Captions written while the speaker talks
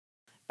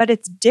But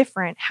it's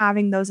different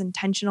having those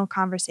intentional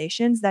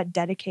conversations, that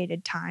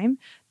dedicated time,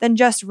 than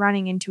just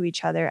running into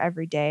each other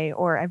every day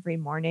or every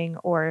morning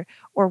or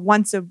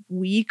once a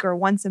week or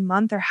once a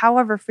month or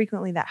however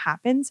frequently that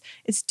happens.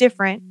 It's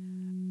different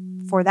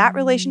for that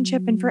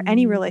relationship and for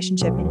any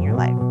relationship in your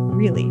life,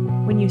 really,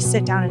 when you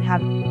sit down and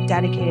have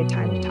dedicated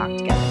time to talk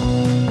together.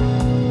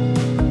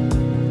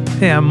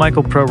 Hey, I'm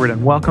Michael Probert,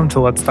 and welcome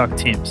to Let's Talk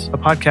Teams, a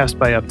podcast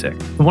by Uptick,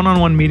 the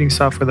one-on-one meeting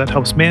software that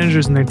helps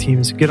managers and their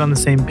teams get on the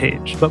same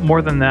page, but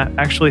more than that,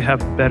 actually have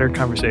better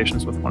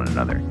conversations with one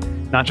another.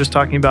 Not just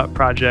talking about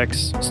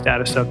projects,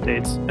 status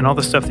updates, and all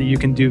the stuff that you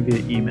can do via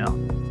email.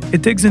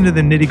 It digs into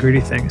the nitty-gritty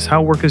things,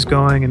 how work is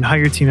going and how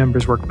your team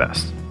members work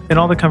best, and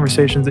all the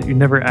conversations that you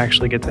never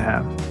actually get to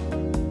have.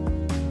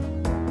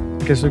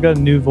 Okay, so we've got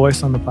a new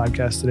voice on the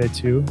podcast today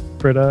too.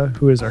 Britta,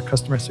 who is our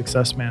customer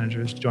success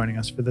manager, is joining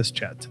us for this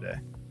chat today.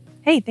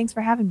 Hey, thanks for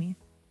having me.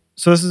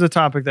 So this is a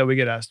topic that we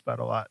get asked about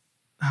a lot.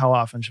 How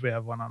often should we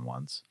have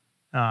one-on-ones?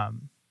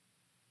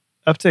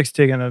 Uptick's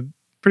taken a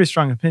pretty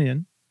strong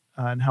opinion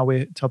on how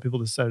we tell people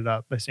to set it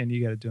up by saying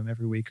you got to do them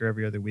every week or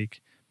every other week.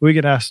 But we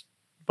get asked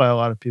by a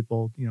lot of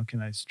people,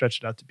 can I stretch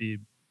it out to be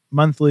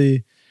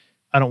monthly?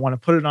 I don't want to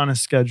put it on a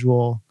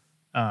schedule.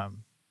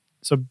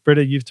 So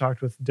Britta, you've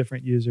talked with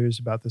different users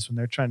about this when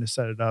they're trying to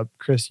set it up.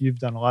 Chris, you've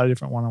done a lot of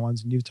different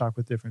one-on-ones and you've talked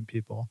with different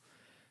people.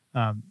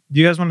 Do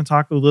you guys want to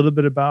talk a little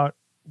bit about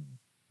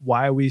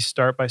why we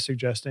start by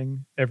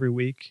suggesting every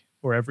week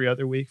or every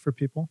other week for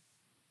people?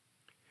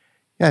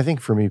 Yeah, I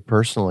think for me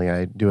personally,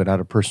 I do it out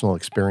of personal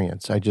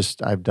experience.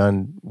 I've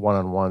done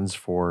one-on-ones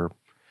for,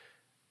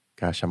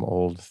 I'm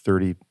old,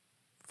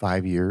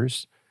 35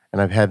 years.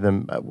 And I've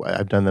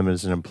done them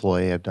as an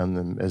employee. I've done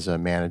them as a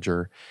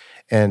manager.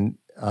 And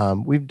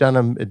we've done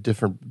them at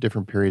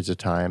different periods of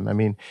time. I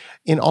mean,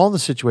 in all the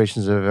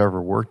situations that I've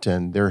ever worked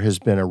in, there has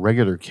been a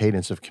regular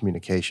cadence of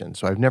communication.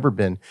 So I've never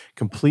been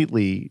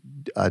completely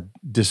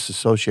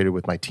disassociated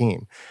with my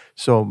team.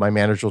 So my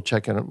manager will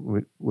check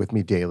in with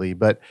me daily.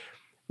 But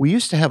we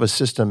used to have a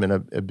system in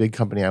a big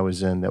company I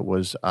was in that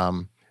was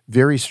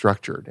very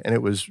structured, and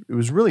it was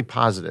really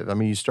positive. I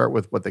mean, you start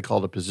with what they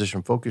called a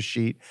position focus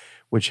sheet,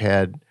 which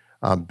had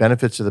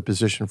benefits of the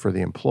position for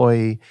the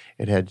employee.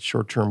 It had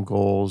short-term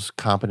goals,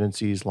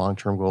 competencies,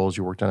 long-term goals.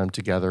 You worked on them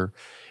together.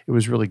 It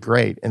was really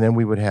great. And then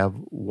we would have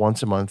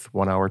once a month,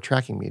 1-hour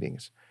tracking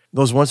meetings.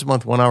 Those once a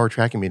month, 1-hour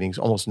tracking meetings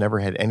almost never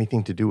had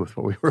anything to do with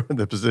what we wrote in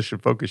the position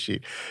focus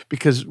sheet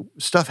because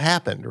stuff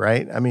happened,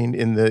 right? I mean,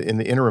 in the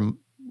interim,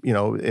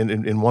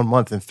 in 1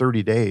 month, in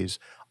 30 days,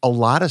 a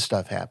lot of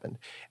stuff happened.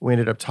 We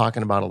ended up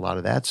talking about a lot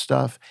of that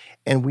stuff,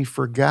 and we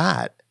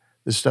forgot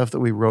the stuff that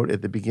we wrote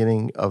at the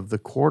beginning of the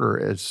quarter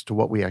as to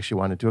what we actually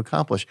wanted to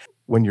accomplish.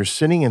 When you're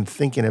sitting and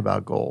thinking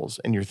about goals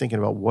and you're thinking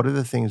about what are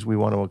the things we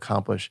want to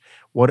accomplish,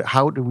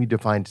 how do we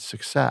define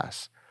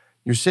success?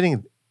 You're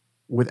sitting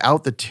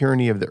without the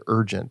tyranny of the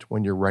urgent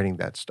when you're writing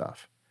that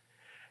stuff.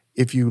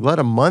 If you let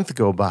a month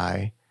go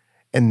by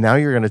and now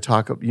you're not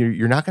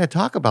going to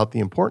talk about the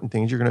important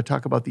things, you're going to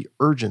talk about the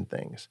urgent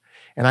things.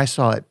 And I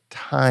saw it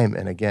time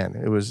and again.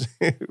 It was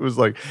and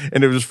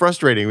it was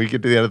frustrating. We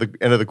get to the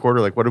end of the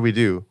quarter, like, what do we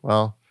do?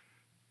 Well,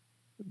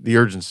 the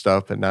urgent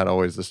stuff, but not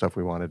always the stuff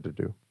we wanted to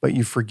do. But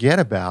you forget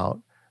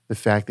about the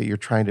fact that you're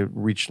trying to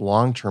reach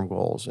long-term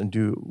goals and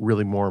do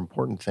really more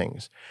important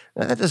things.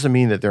 Now, that doesn't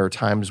mean that there are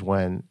times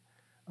when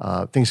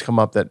things come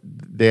up that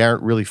they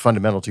aren't really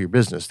fundamental to your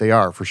business. They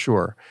are, for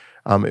sure.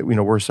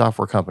 We're a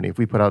software company. If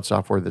we put out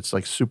software that's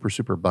like super,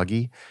 super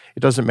buggy, it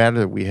doesn't matter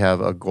that we have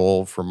a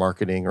goal for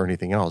marketing or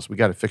anything else. We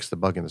got to fix the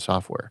bug in the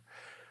software.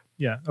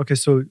 Yeah. Okay.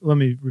 So let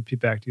me repeat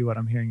back to you what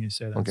I'm hearing you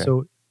say then. Okay.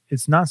 So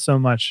it's not so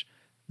much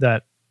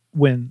that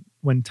when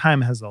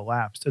time has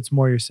elapsed, it's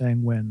more you're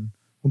saying when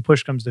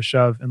push comes to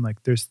shove and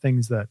like there's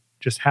things that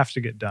just have to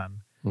get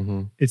done.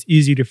 Mm-hmm. It's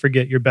easy to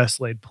forget your best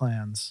laid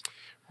plans.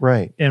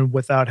 Right. And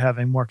without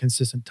having more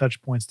consistent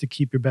touch points to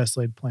keep your best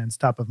laid plans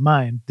top of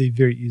mind, they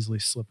very easily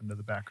slip into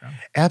the background.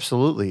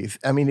 Absolutely.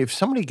 I mean, if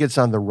somebody gets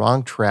on the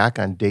wrong track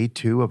on day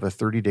 2 of a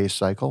 30-day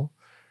cycle,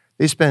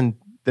 they spend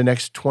the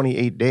next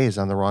 28 days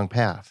on the wrong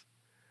path.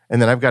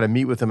 And then I've got to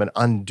meet with them and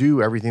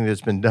undo everything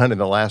that's been done in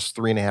the last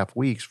 3.5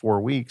 weeks,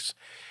 4 weeks.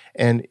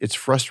 And it's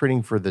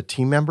frustrating for the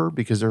team member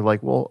because they're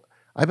like, well,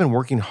 I've been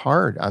working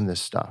hard on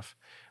this stuff,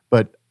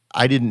 but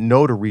I didn't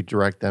know to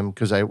redirect them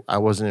because I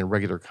wasn't in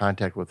regular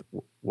contact with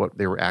what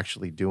they were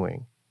actually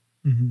doing.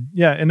 Mm-hmm.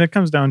 Yeah, and it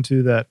comes down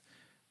to that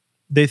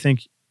they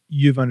think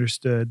they've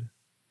understood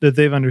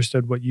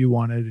what you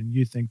wanted and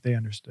you think they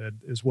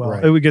understood as well.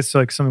 Right. It gets to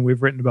like something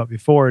we've written about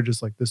before,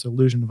 just like this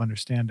illusion of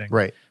understanding.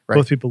 Right.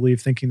 Both people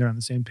leave thinking they're on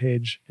the same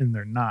page and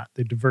they're not.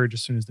 They diverge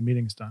as soon as the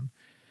meeting's done.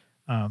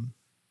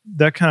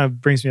 That kind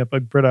of brings me up.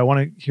 Like, Britta, I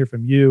want to hear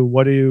from you.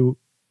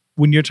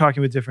 When you're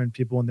talking with different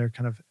people and they're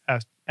kind of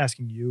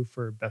asking you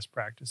for best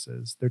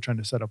practices, they're trying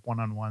to set up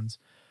one-on-ones.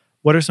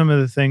 What are some of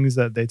the things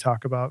that they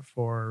talk about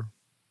for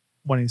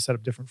wanting to set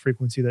up different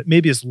frequency that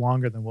maybe is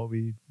longer than what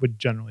we would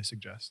generally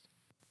suggest?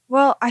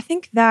 Well, I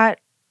think that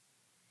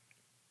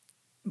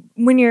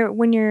when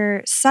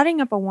you're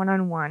setting up a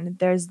one-on-one,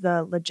 there's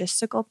the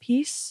logistical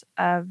piece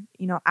of,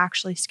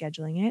 actually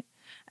scheduling it.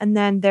 And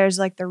then there's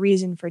like the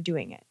reason for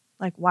doing it.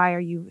 Like, why are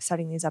you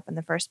setting these up in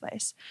the first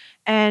place?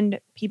 And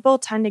people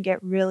tend to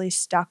get really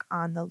stuck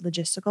on the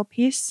logistical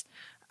piece.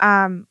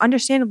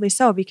 Understandably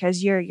so,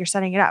 because you're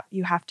setting it up.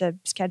 You have to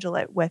schedule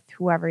it with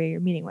whoever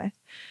you're meeting with.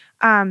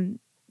 Um,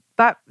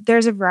 but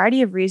there's a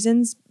variety of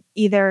reasons.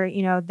 Either,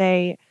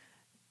 they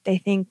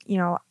think,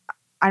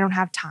 I don't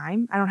have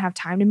time. I don't have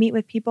time to meet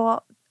with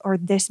people or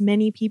this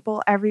many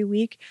people every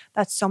week.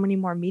 That's so many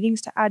more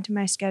meetings to add to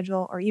my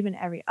schedule, or even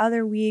every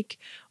other week.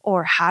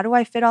 Or how do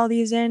I fit all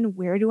these in?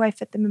 Where do I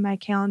fit them in my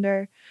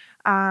calendar?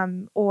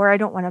 Or I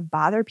don't want to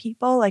bother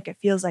people. Like, it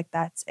feels like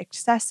that's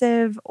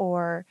excessive,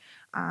 or,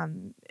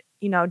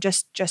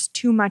 just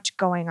too much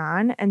going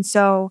on. And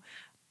so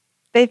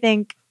they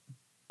think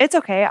it's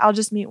okay. I'll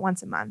just meet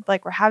once a month.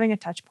 Like, we're having a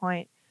touch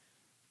point.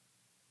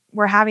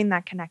 We're having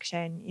that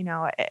connection,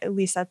 at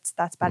least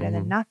that's better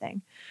than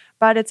nothing.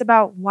 But it's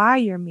about why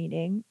you're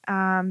meeting.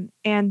 And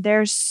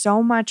there's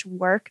so much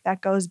work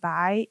that goes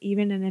by,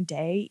 even in a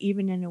day,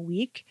 even in a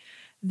week,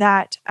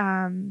 that,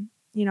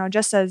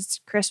 just as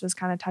Chris was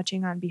kind of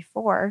touching on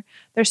before,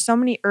 there's so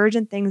many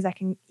urgent things that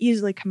can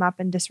easily come up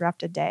and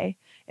disrupt a day,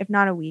 if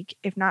not a week,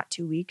 if not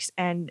 2 weeks.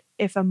 And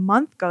if a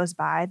month goes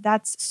by,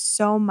 that's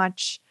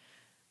such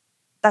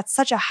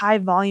a high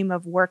volume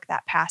of work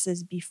that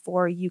passes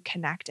before you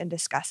connect and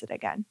discuss it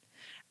again.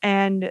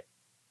 And,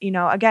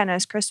 again,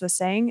 as Chris was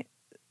saying,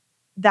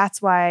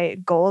 that's why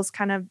goals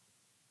kind of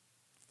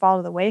fall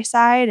to the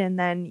wayside, and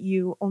then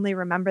you only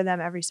remember them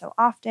every so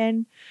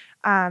often.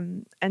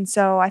 And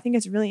so I think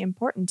it's really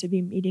important to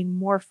be meeting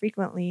more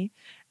frequently.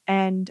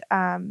 And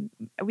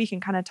we can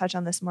kind of touch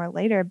on this more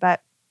later,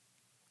 but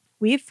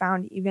we've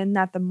found even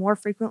that the more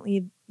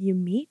frequently you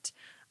meet,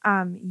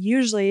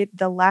 usually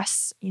the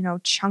less,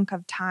 chunk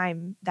of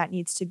time that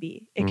needs to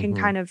be. It can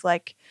kind of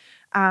like,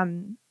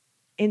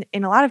 in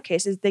a lot of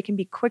cases, they can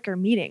be quicker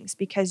meetings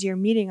because you're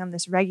meeting on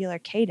this regular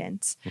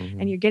cadence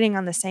and you're getting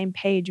on the same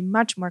page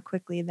much more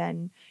quickly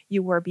than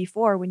you were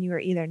before, when you were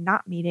either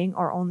not meeting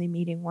or only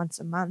meeting once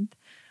a month.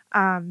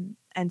 And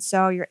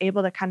so you're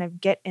able to kind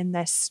of get in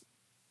this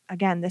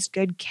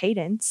good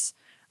cadence,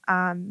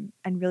 and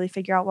really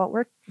figure out what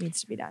work needs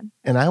to be done.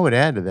 And I would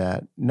add to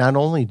that, not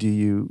only do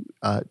you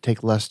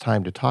take less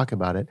time to talk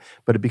about it,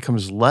 but it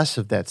becomes less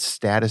of that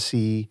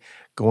statusy,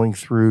 going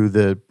through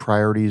the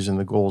priorities and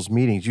the goals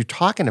meetings. You're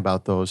talking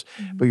about those,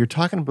 but you're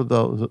talking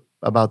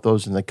about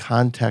those in the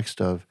context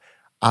of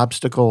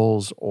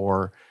obstacles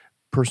or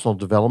personal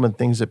development,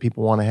 things that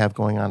people want to have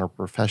going on, or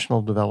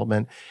professional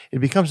development. It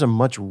becomes a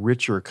much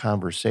richer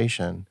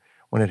conversation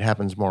when it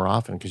happens more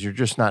often, because you're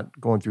just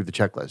not going through the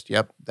checklist.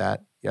 Yep,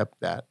 that. Yep,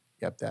 that.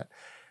 Yep, that.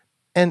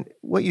 And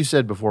what you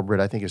said before, Britt,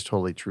 I think is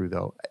totally true,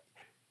 though.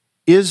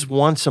 Is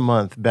once a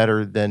month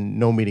better than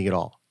no meeting at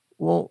all?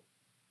 Well,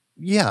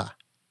 yeah,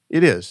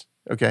 it is.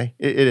 Okay,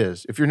 it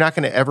is. If you're not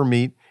going to ever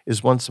meet,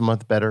 is once a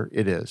month better?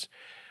 It is.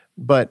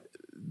 But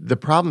the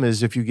problem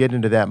is, if you get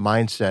into that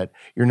mindset,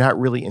 you're not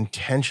really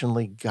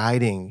intentionally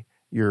guiding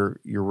your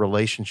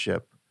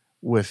relationship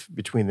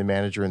between the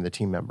manager and the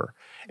team member.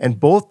 And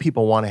both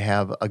people want to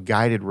have a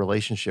guided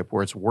relationship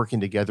where it's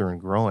working together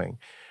and growing.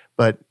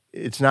 But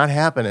it's not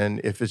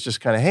happening if it's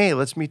just kind of, hey,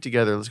 let's meet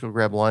together, let's go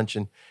grab lunch.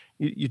 And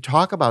you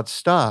talk about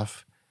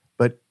stuff,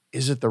 but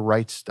is it the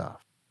right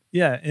stuff?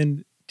 Yeah.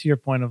 And to your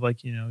point of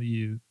like,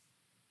 you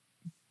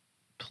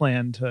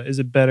plan to, is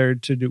it better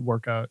to do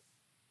workout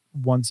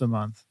once a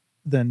month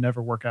than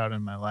never work out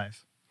in my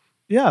life?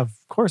 Yeah, of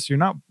course, you're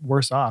not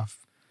worse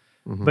off,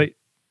 but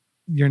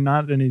you're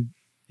not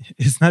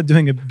it's not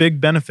doing a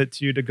big benefit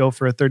to you to go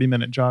for a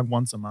 30-minute jog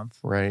once a month.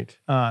 Right.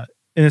 And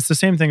it's the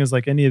same thing as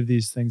like any of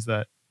these things,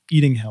 that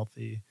eating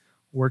healthy,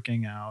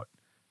 working out.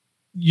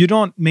 You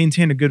don't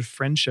maintain a good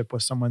friendship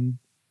with someone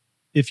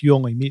if you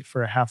only meet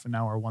for a half an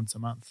hour once a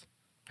month,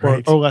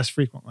 or less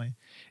frequently.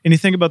 And you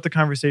think about the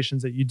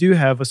conversations that you do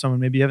have with someone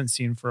maybe you haven't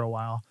seen for a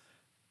while.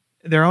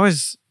 They're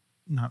always,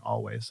 not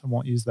always, I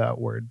won't use that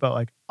word, but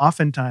like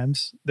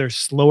oftentimes their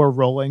slower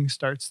rolling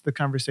starts the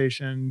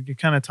conversation. You're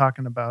kind of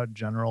talking about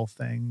general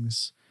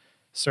things,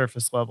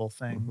 surface level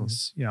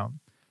things,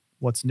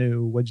 what's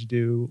new, what'd you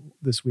do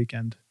this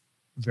weekend?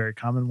 Very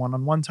common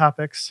one-on-one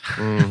topics.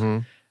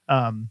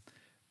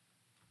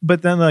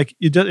 But then like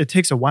it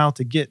takes a while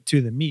to get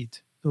to the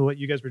meat. So what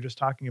you guys were just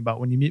talking about,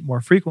 when you meet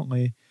more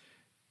frequently,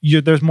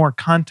 there's more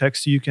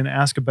context, so you can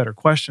ask a better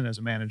question as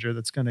a manager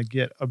that's going to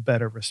get a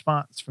better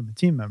response from the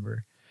team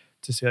member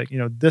to say, like,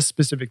 this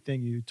specific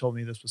thing you told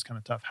me this was kind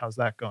of tough. How's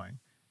that going?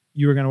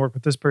 You were going to work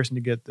with this person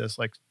to get this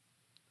like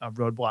a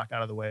roadblock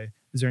out of the way.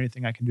 Is there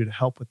anything I can do to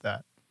help with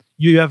that?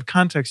 You have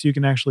context, so you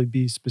can actually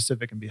be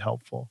specific and be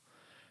helpful.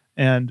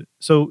 And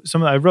so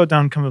I wrote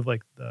down kind of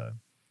like the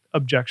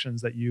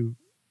objections that you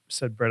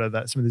said, Britta,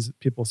 that some of these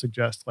people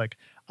suggest, like,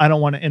 I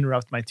don't want to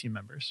interrupt my team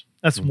members.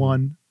 That's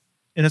one.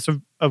 And it's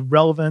a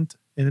relevant,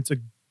 and it's a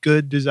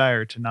good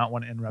desire to not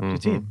want to interrupt your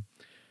team.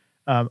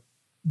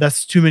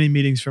 That's too many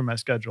meetings for my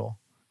schedule.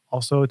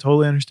 also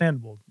totally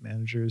understandable.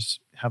 Managers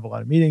have a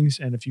lot of meetings,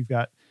 and if you've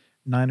got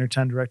 9 or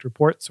 10 direct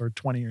reports, or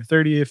 20 or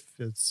 30 if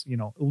it's,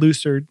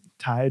 looser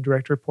tied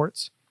direct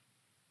reports,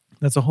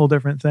 that's a whole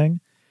different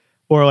thing.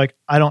 Or like,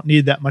 I don't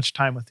need that much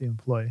time with the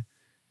employee.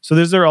 So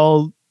those are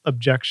all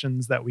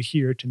objections that we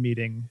hear to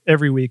meeting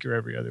every week or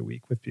every other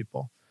week with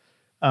people.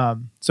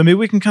 So maybe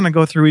we can kind of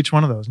go through each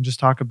one of those and just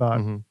talk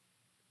about,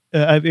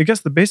 I guess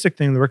the basic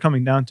thing that we're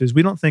coming down to is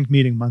we don't think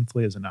meeting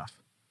monthly is enough.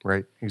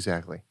 Right,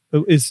 exactly.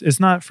 It's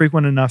not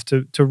frequent enough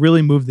to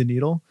really move the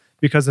needle,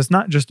 because it's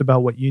not just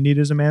about what you need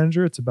as a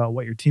manager, it's about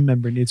what your team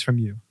member needs from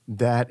you.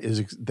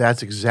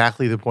 That's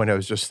exactly the point I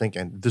was just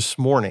thinking. This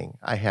morning,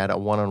 I had a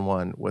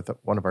one-on-one with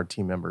one of our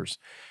team members,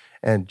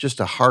 and just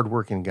a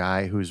hardworking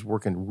guy who's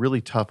working really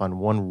tough on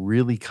one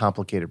really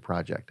complicated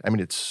project. I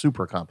mean, it's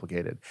super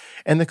complicated,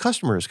 and the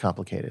customer is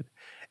complicated.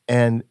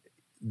 And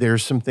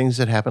there's some things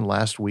that happened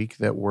last week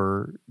that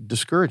were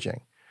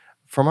discouraging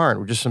from our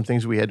end. Just some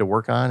things we had to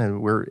work on,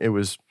 and it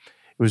was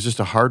just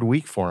a hard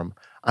week for him.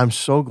 I'm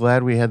so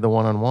glad we had the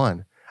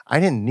one-on-one.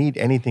 I didn't need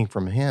anything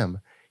from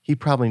him. He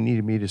probably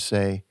needed me to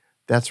say,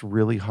 that's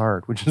really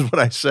hard, which is what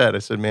I said. I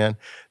said, man,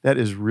 that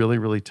is really,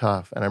 really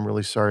tough. And I'm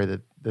really sorry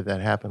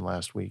that happened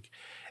last week.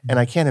 And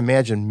I can't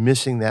imagine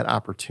missing that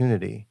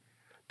opportunity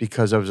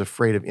because I was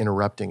afraid of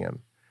interrupting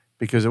him,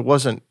 because it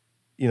wasn't,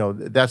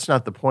 that's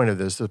not the point of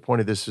this. The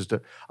point of this is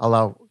to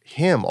allow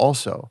him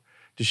also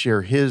to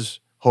share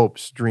his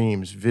hopes,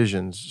 dreams,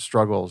 visions,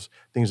 struggles,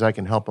 things I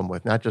can help him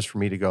with, not just for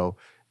me to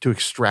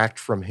extract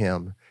from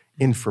him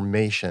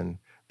information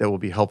that will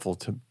be helpful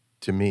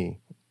to me.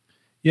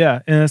 Yeah,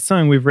 and it's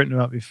something we've written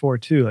about before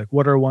too. Like,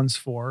 what are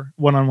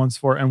one-on-ones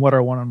for, and what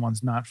are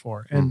one-on-ones not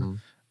for? And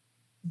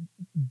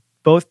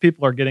both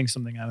people are getting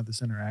something out of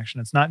this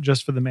interaction. It's not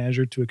just for the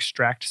manager to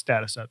extract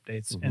status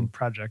updates and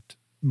project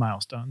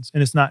milestones,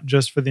 and it's not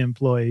just for the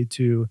employee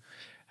to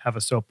have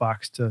a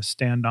soapbox to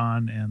stand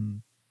on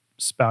and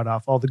spout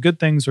off all the good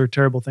things or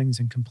terrible things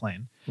and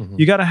complain.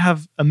 You got to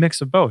have a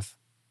mix of both.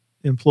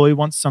 The employee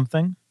wants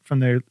something from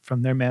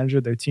their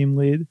manager, their team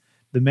lead.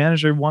 The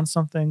manager wants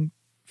something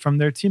from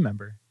their team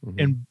member.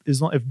 And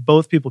if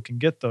both people can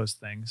get those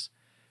things,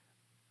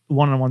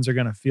 one-on-ones are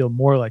going to feel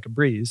more like a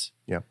breeze.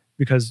 Yeah.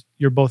 Because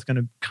you're both going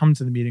to come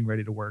to the meeting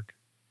ready to work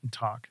and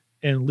talk,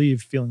 and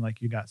leave feeling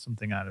like you got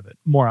something out of it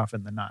more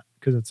often than not,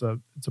 because it's a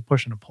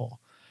push and a pull.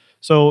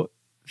 So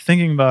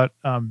thinking about,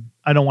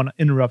 I don't want to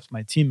interrupt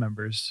my team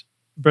members.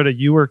 Britta,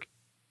 you're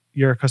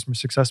a customer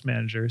success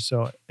manager.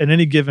 So at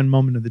any given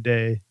moment of the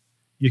day,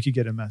 you could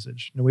get a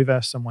message. Now, we've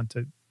asked someone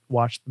to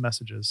watch the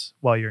messages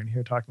while you're in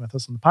here talking with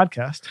us on the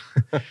podcast.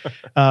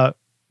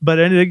 But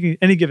at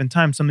any given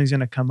time, something's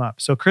going to come up.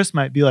 So Chris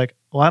might be like,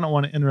 well, I don't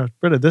want to interrupt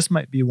Britta. This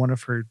might be one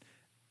of her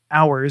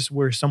hours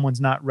where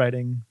someone's not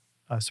writing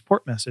a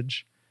support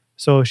message.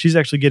 So she's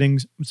actually getting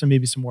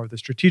maybe some more of the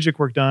strategic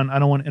work done. I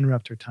don't want to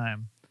interrupt her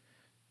time.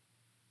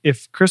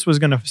 If Chris was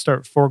going to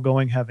start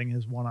foregoing having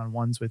his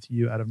one-on-ones with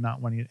you out of not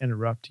wanting to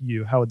interrupt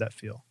you, how would that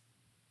feel?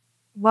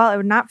 Well, it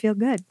would not feel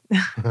good.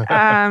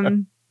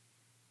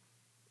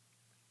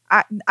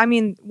 I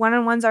mean,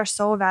 one-on-ones are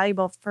so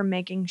valuable for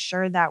making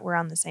sure that we're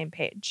on the same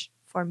page.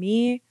 For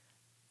me,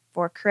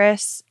 for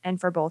Chris, and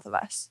for both of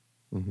us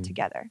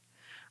together.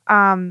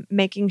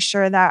 Making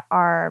sure that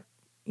our,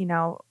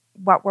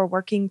 what we're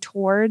working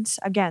towards,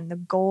 again, the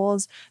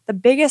goals. The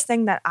biggest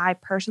thing that I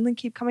personally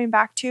keep coming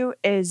back to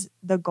is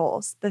the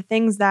goals. The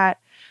things that,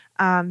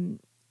 the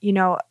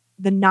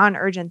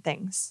non-urgent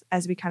things,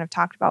 as we kind of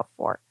talked about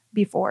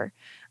before.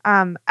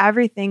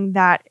 Everything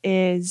that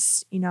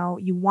is,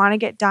 you want to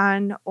get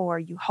done, or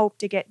you hope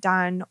to get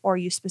done, or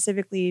you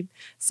specifically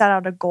set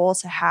out a goal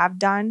to have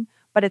done,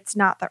 but it's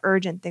not the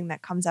urgent thing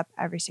that comes up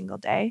every single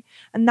day.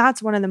 And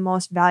that's one of the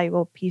most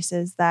valuable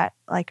pieces that,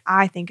 like,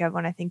 I think of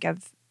when I think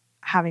of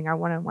having our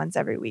one-on-ones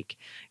every week,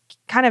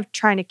 kind of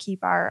trying to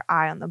keep our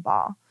eye on the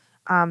ball.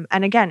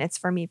 And again, it's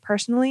for me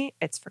personally,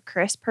 it's for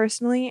Chris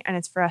personally, and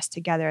it's for us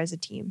together as a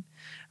team.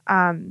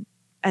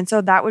 And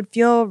so that would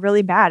feel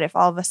really bad if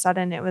all of a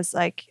sudden it was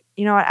like,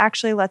 you know what,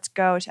 actually, let's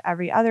go to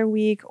every other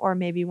week, or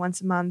maybe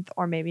once a month,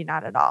 or maybe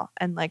not at all.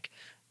 And like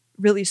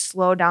really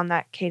slow down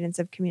that cadence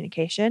of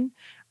communication.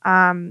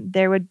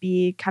 There would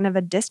be kind of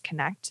a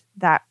disconnect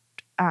that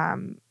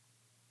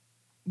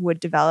would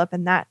develop,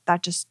 and that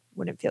just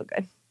wouldn't feel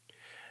good.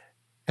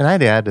 And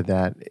I'd add to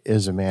that,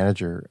 as a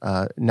manager,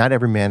 not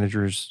every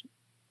manager is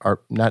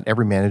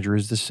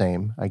the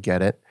same. I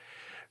get it.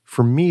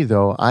 For me,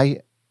 though,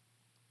 I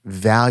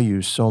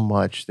value so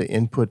much the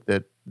input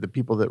that the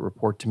people that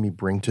report to me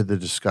bring to the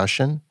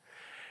discussion,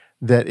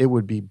 that it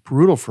would be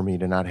brutal for me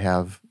to not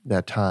have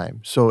that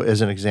time. So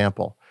as an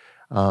example,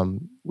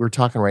 we're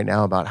talking right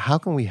now about how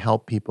can we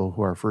help people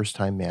who are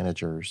first-time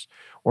managers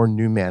or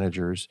new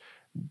managers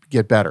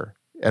get better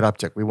at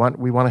Uptick. We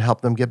want to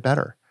help them get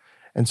better.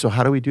 And so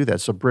how do we do that?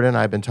 So Britta and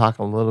I have been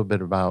talking a little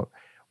bit about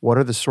what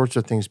are the sorts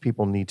of things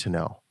people need to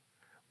know?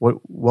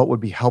 What would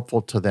be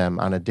helpful to them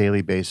on a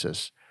daily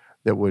basis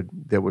that would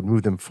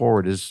move them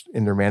forward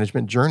in their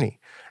management journey.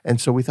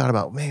 And so we thought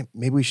about,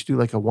 maybe we should do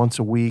like a once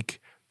a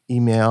week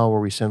email where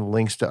we send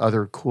links to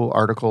other cool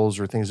articles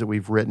or things that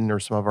we've written or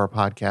some of our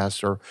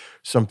podcasts or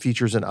some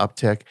features in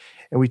Uptick.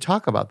 And we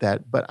talk about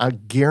that. But I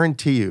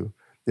guarantee you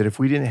that if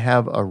we didn't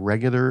have a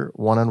regular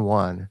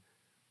one-on-one,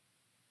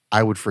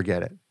 I would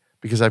forget it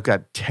because I've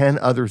got 10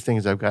 other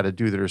things I've got to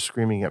do that are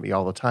screaming at me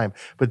all the time.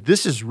 But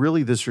this is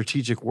really the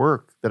strategic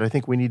work that I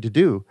think we need to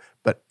do.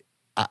 But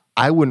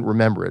I wouldn't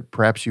remember it.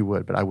 Perhaps you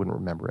would, but I wouldn't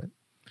remember it.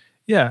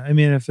 Yeah. I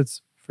mean, if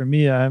it's for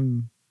me,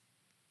 I'm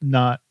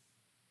not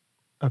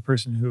a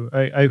person who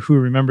who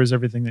remembers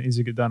everything that needs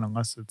to get done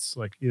unless it's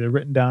like either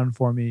written down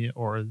for me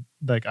or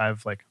like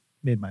I've like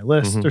made my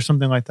list or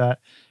something like that.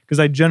 Because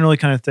I generally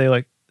kind of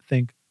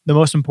think the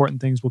most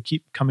important things will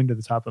keep coming to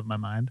the top of my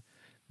mind.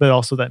 But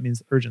also that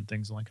means urgent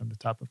things only come to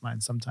the top of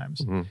mind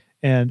sometimes.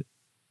 And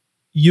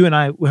you and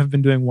I have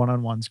been doing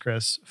one-on-ones,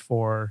 Chris,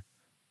 for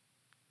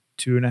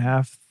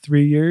 2.5,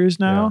 3 years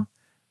now,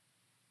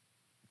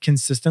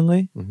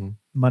 consistently,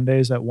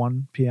 Mondays at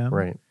 1 p.m.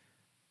 Right.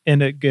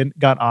 And it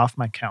got off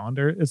my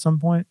calendar at some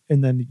point,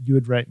 and then you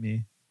would write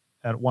me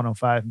at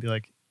 1:05 and be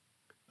like,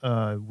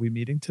 we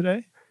meeting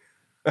today?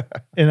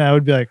 And I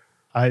would be like,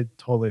 I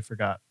totally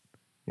forgot.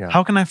 Yeah.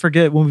 How can I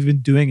forget when we've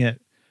been doing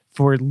it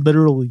for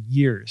literal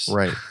years?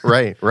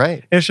 Right.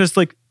 It's just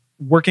like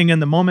working in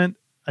the moment.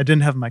 I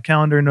didn't have my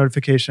calendar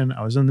notification.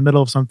 I was in the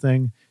middle of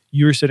something.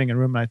 You were sitting in a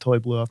room and I totally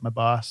blew off my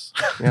boss.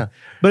 Yeah.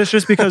 But it's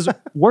just because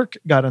work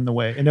got in the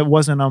way and it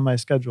wasn't on my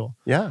schedule.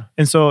 Yeah.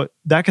 And so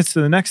that gets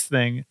to the next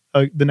thing,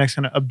 the next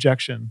kind of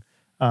objection.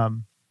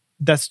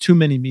 That's too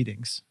many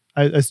meetings.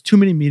 That's too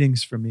many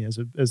meetings for me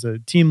as a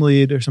team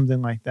lead or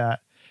something like that.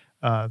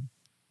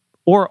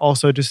 Or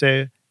also to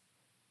say,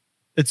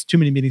 it's too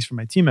many meetings for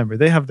my team member.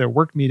 They have their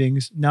work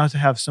meetings. Now to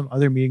have some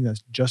other meeting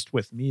that's just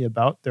with me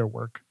about their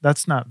work,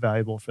 that's not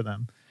valuable for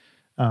them.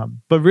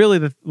 But really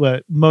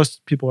what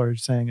most people are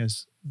saying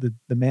is the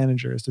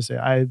manager is to say,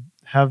 I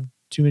have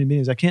too many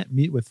meetings. I can't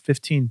meet with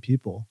 15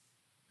 people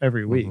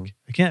every week.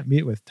 I can't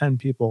meet with 10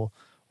 people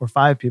or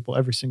 5 people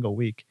every single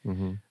week.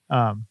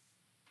 One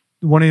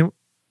of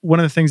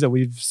the things that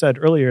we've said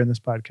earlier in this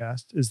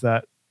podcast is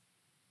that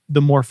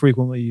the more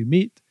frequently you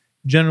meet,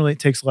 generally it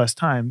takes less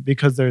time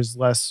because there's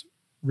less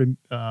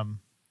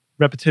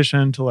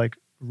repetition to like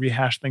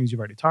rehash things you've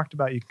already talked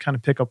about. You can kind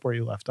of pick up where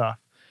you left off.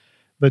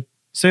 But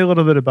say a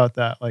little bit about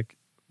that. Like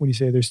when you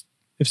say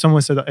if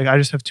someone said, I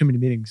just have too many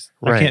meetings,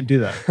 I can't do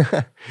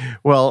that.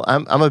 Well,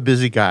 I'm a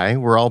busy guy.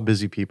 We're all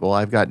busy people.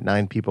 I've got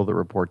 9 people that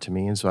report to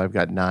me. And so I've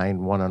got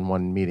 9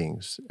 one-on-one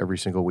meetings every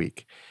single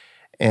week.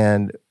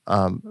 And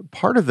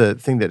part of the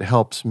thing that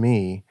helps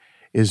me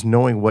is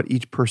knowing what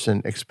each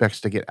person expects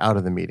to get out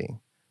of the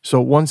meeting.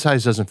 So one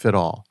size doesn't fit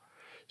all.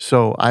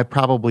 So I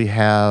probably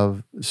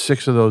have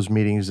 6 of those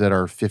meetings that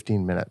are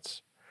 15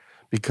 minutes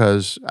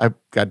because I've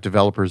got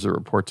developers that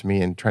report to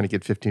me, and trying to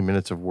get 15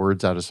 minutes of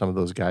words out of some of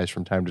those guys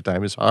from time to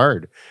time is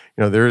hard.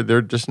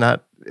 They're just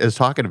not as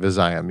talkative as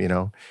I am,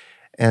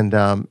 and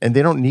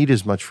they don't need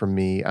as much from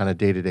me on a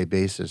day-to-day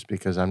basis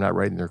because I'm not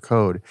writing their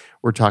code.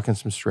 We're talking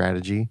some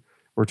strategy.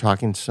 We're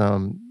talking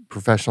some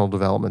professional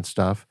development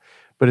stuff,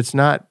 but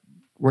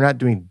we're not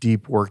doing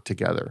deep work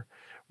together.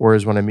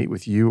 Whereas when I meet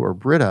with you or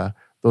Britta,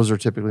 those are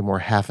typically more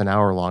half an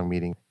hour long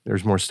meeting.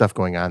 There's more stuff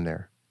going on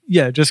there.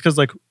 Yeah, just because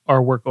like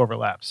our work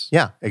overlaps.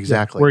 Yeah,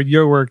 exactly. Where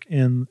your work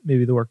and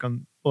maybe the work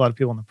on a lot of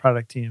people on the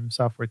product team,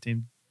 software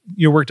team,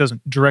 your work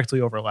doesn't directly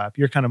overlap.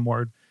 You're kind of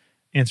more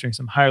answering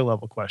some higher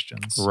level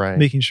questions, right?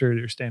 Making sure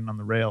you're staying on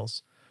the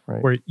rails.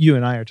 Right. Where you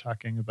and I are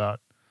talking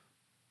about,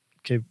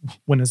 okay,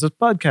 when is this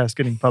podcast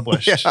getting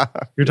published?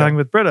 You're talking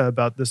with Britta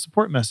about the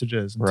support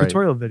messages and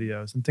tutorial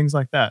videos and things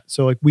like that.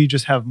 So like we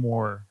just have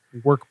more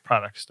work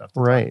product stuff to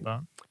talk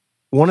about.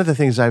 One of the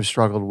things I've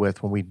struggled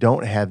with when we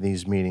don't have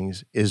these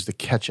meetings is the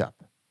catch up.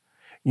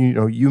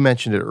 You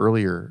mentioned it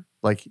earlier.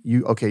 Like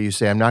you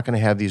say, I'm not going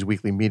to have these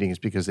weekly meetings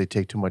because they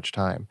take too much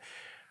time.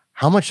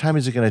 How much time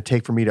is it going to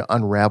take for me to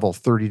unravel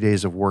 30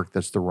 days of work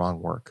that's the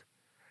wrong work?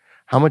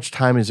 How much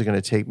time is it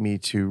going to take me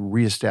to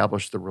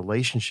reestablish the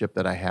relationship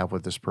that I have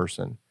with this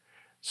person?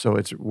 So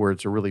it's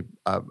a really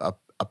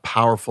a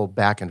powerful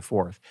back and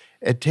forth.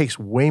 It takes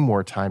way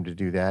more time to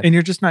do that. And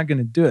you're just not going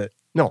to do it.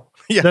 No.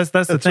 Yeah. That's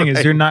the thing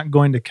is you're not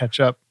going to catch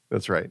up.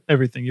 That's right.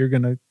 Everything. You're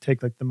going to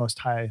take like the most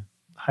high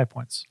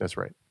points. That's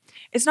right.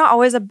 It's not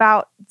always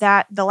about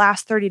that the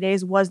last 30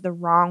 days was the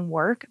wrong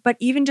work, but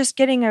even just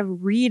getting a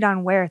read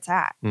on where it's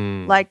at.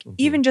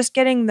 Even just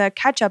getting the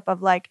catch up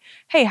of like,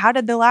 hey, how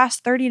did the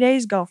last 30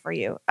 days go for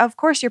you? Of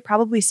course, you're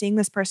probably seeing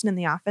this person in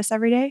the office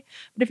every day,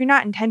 but if you're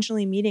not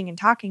intentionally meeting and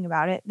talking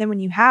about it, then when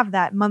you have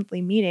that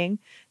monthly meeting,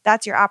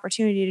 that's your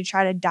opportunity to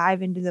try to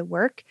dive into the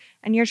work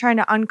and you're trying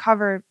to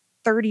uncover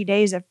 30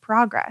 days of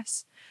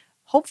progress.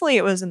 Hopefully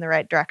it was in the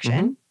right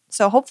direction.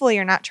 So hopefully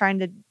you're not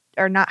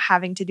not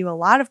having to do a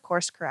lot of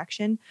course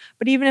correction.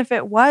 But even if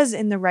it was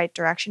in the right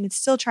direction, it's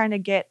still trying to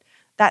get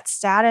that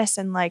status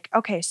and like,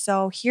 okay,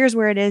 so here's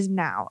where it is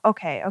now.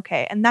 Okay.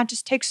 And that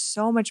just takes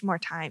so much more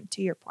time,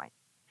 to your point.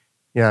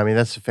 Yeah, I mean,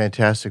 that's a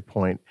fantastic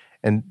point.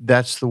 And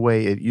that's the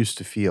way it used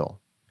to feel.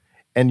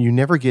 And you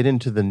never get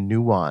into the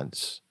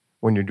nuance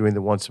when you're doing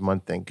the once a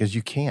month thing because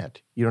you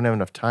can't. You don't have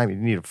enough time. You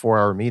need a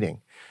 4-hour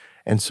meeting.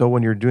 And so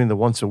when you're doing the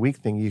once a week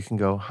thing, you can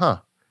go,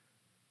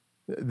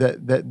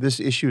 that this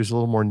issue is a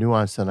little more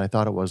nuanced than I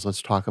thought it was.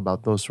 Let's talk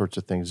about those sorts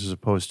of things as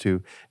opposed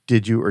to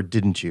did you or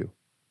didn't you?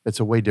 It's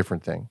a way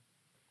different thing.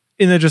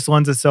 And it just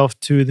lends itself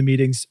to the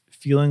meetings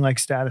feeling like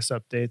status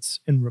updates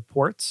and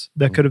reports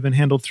that could have been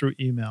handled through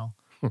email.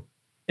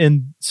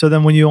 And so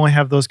then when you only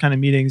have those kind of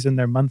meetings and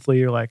they're monthly,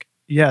 you're like,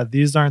 yeah,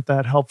 these aren't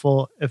that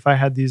helpful. If I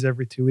had these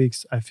every 2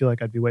 weeks, I feel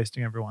like I'd be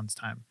wasting everyone's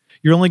time.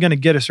 You're only going to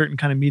get a certain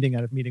kind of meeting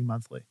out of meeting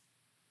monthly.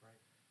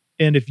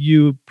 And if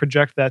you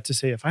project that to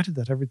say, if I did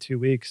that every 2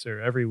 weeks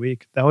or every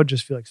week, that would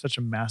just feel like such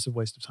a massive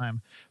waste of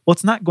time. Well,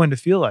 it's not going to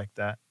feel like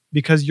that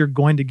because you're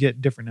going to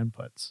get different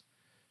inputs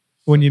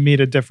when you meet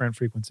at different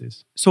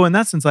frequencies. So in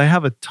that sense, I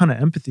have a ton of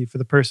empathy for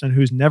the person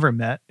who's never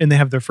met and they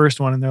have their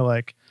first one and they're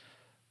like,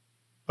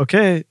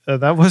 okay,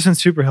 that wasn't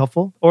super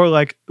helpful. Or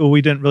like,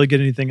 we didn't really get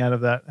anything out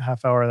of that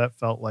half hour. That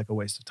felt like a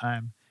waste of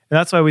time. And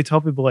that's why we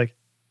tell people like,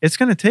 it's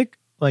going to take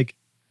like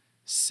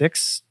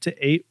 6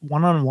 to 8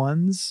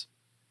 one-on-ones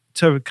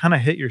to kind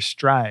of hit your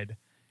stride.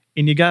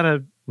 And you got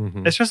to,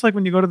 it's just like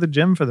when you go to the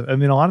gym a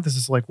lot of this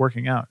is like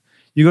working out.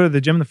 You go to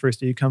the gym the first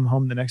day, you come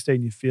home the next day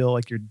and you feel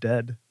like you're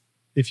dead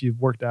if you've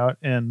worked out.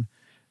 And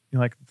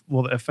you're like,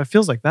 well, if it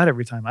feels like that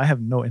every time, I have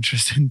no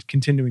interest in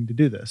continuing to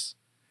do this.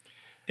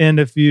 And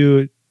if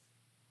you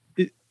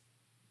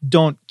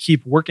don't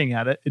keep working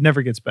at it, it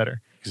never gets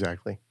better.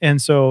 Exactly.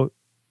 And so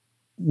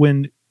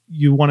when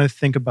you want to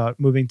think about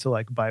moving to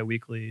like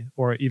bi-weekly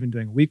or even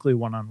doing weekly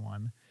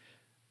one-on-one,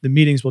 the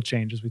meetings will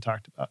change as we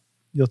talked about.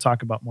 You'll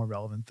talk about more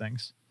relevant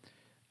things.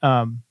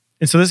 And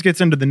so this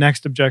gets into the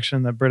next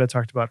objection that Britta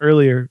talked about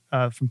earlier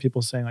from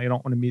people saying, I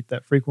don't want to meet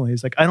that frequently.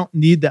 It's like, I don't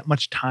need that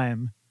much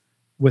time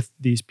with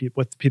these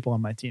people, with the people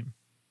on my team.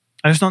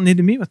 I just don't need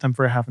to meet with them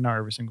for a half an hour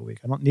every single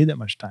week. I don't need that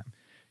much time.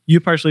 You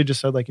partially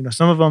just said like,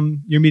 some of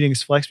them, your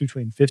meetings flex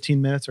between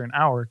 15 minutes or an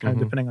hour, kind of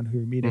depending on who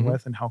you're meeting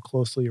with and how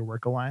closely your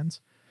work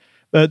aligns.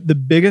 But the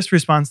biggest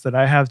response that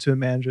I have to a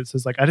manager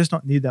says like, I just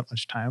don't need that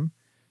much time.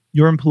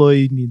 Your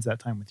employee needs that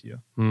time with you.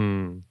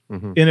 And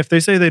if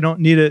they say they don't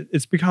need it,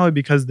 it's probably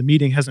because the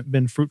meeting hasn't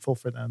been fruitful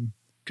for them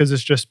because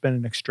it's just been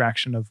an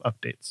extraction of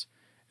updates.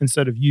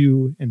 Instead of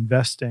you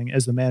investing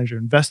as the manager,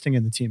 investing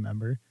in the team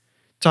member,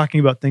 talking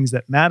about things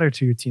that matter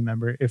to your team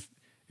member.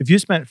 If you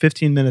spent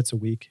 15 minutes a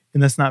week,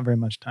 and that's not very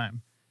much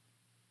time,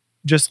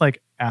 just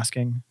like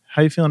asking,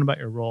 how are you feeling about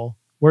your role?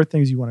 What are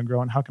things you want to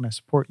grow and how can I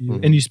support you?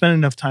 And you spend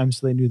enough time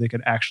so they knew they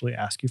could actually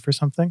ask you for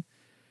something.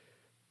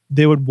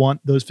 They would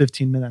want those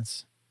 15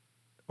 minutes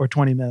or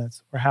 20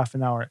 minutes or half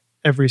an hour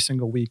every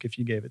single week if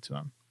you gave it to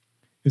them.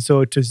 And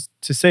so to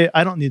say,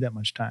 I don't need that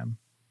much time,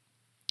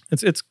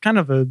 it's kind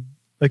of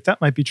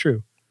that might be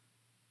true.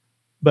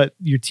 But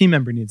your team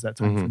member needs that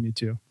time from you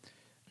too.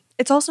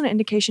 It's also an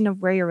indication of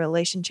where your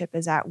relationship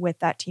is at with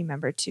that team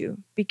member too,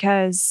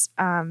 because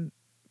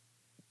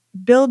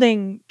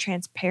building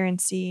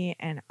transparency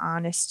and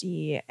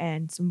honesty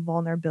and some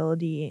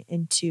vulnerability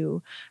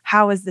into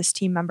how is this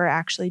team member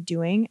actually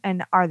doing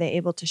and are they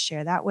able to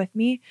share that with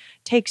me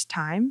takes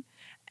time.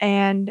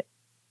 And,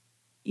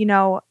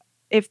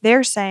 if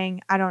they're saying,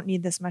 I don't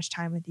need this much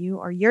time with you,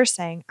 or you're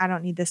saying, I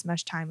don't need this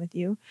much time with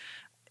you,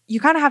 you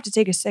kind of have to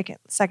take a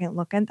second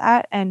look at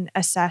that and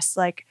assess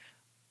like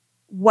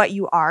what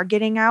you are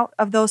getting out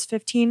of those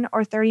 15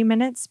 or 30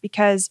 minutes.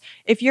 Because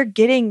if you're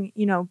getting,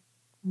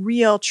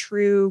 real,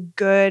 true,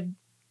 good,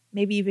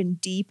 maybe even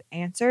deep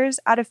answers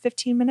out of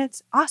 15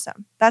 minutes,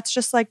 awesome. That's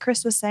just like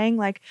Chris was saying,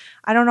 like,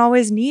 I don't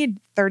always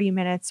need 30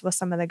 minutes with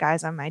some of the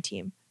guys on my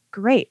team.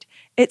 Great.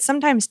 It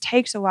sometimes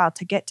takes a while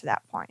to get to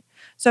that point.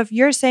 So if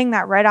you're saying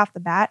that right off the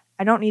bat,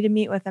 I don't need to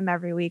meet with them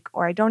every week,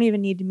 or I don't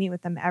even need to meet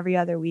with them every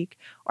other week,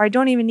 or I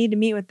don't even need to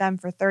meet with them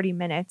for 30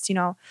 minutes,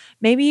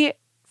 maybe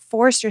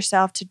force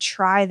yourself to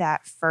try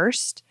that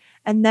first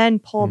and then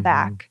pull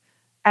back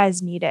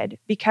as needed,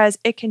 because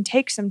it can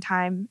take some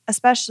time,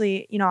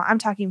 especially, I'm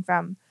talking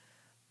from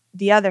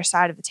the other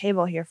side of the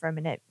table here for a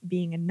minute,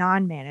 being a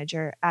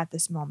non-manager at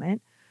this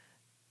moment,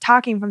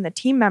 talking from the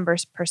team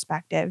member's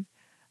perspective.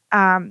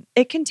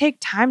 It can take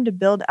time to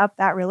build up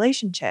that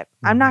relationship.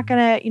 I'm not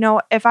going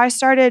to, if I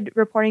started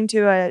reporting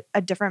to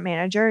a different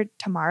manager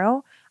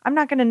tomorrow, I'm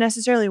not going to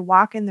necessarily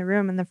walk in the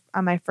room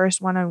on my first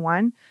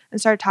one-on-one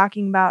and start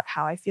talking about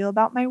how I feel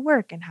about my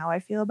work and how I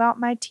feel about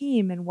my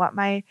team and what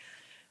my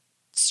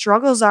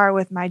struggles are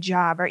with my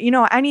job or,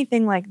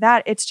 anything like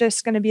that. It's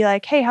just going to be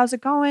like, hey, how's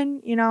it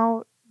going?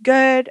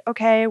 Good.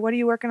 Okay. What are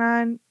you working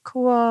on?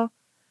 Cool.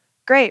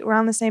 Great. We're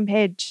on the same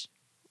page.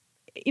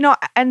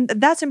 And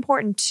that's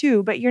important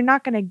too, but you're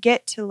not going to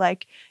get to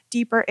like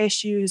deeper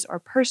issues or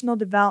personal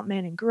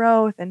development and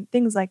growth and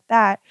things like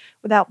that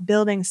without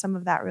building some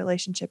of that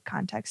relationship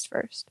context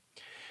first.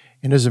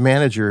 And as a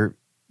manager,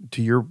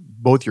 to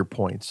both your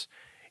points,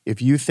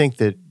 if you think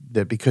that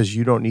because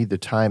you don't need the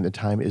time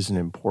isn't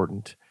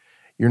important,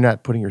 you're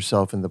not putting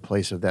yourself in the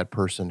place of that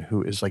person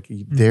who is like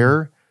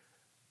their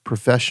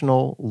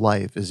professional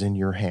life is in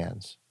your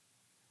hands.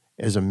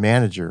 As a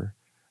manager,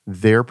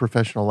 Their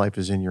professional life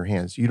is in your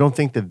hands. You don't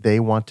think that they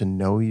want to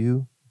know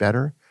you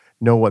better,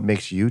 know what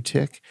makes you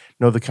tick,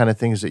 know the kind of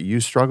things that you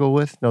struggle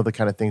with, know the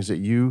kind of things that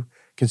you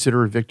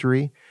consider a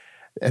victory.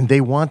 And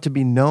they want to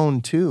be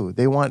known too.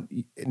 They want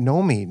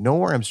know me, know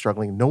where I'm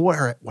struggling, know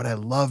what I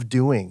love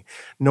doing,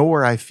 know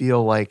where I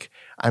feel like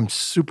I'm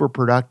super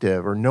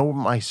productive, or know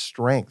my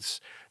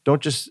strengths.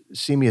 Don't just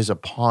see me as a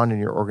pawn in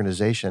your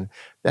organization.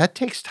 That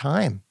takes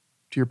time.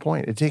 To your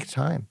point, it takes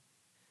time.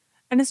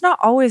 And it's not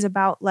always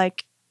about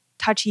like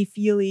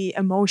touchy-feely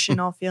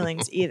emotional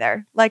feelings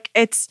either. Like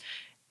it's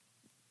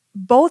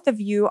both of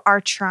you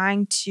are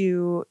trying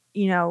to,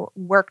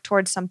 work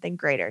towards something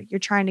greater. You're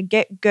trying to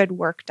get good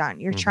work done.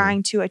 You're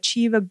trying to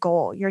achieve a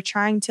goal. You're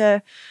trying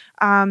to,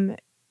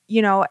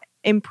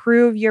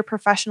 improve your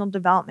professional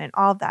development,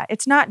 all of that.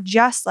 It's not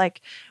just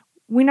like,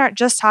 we're not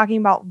just talking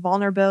about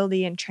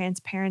vulnerability and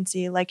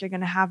transparency. Like you're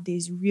going to have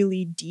these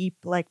really deep,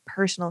 like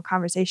personal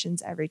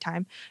conversations every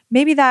time.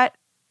 Maybe that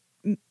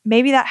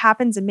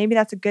happens, and maybe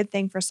that's a good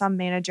thing for some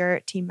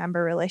manager team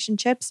member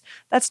relationships.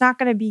 That's not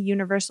going to be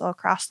universal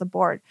across the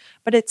board,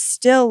 but it's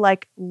still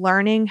like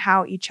learning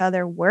how each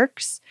other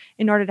works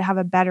in order to have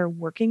a better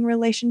working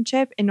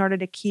relationship, in order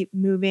to keep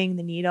moving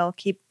the needle,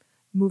 keep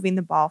moving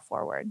the ball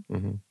forward.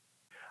 Mm-hmm.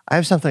 I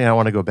have something I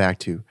want to go back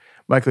to.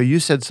 Michael, you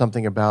said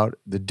something about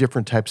the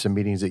different types of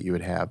meetings that you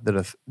would have,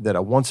 that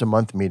a once a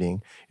month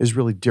meeting is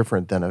really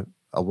different than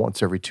a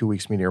once every 2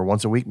 weeks meeting or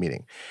once a week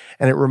meeting.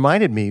 And it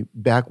reminded me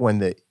back when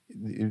the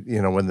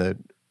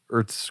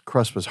Earth's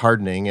crust was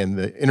hardening and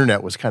the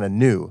internet was kind of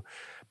new.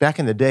 Back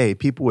in the day,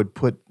 people would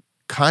put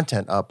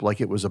content up like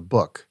it was a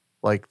book.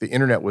 Like the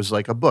internet was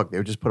like a book. They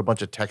would just put a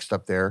bunch of text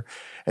up there.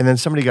 And then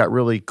somebody got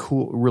really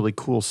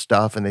cool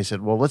stuff. And they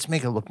said, well, let's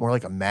make it look more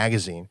like a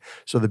magazine.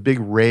 So the big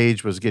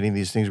rage was getting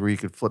these things where you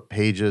could flip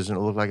pages and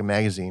it looked like a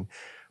magazine.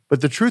 But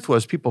the truth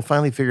was, people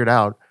finally figured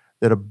out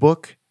that a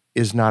book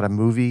is not a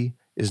movie,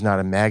 is not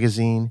a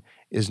magazine,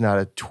 is not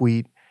a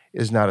tweet,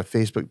 is not a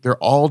Facebook. They're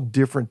all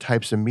different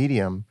types of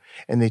medium,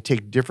 and they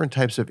take different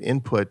types of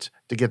input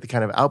to get the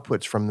kind of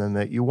outputs from them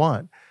that you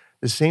want.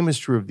 The same is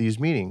true of these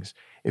meetings.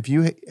 If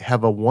you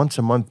have a once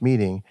a month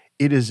meeting,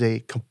 it is a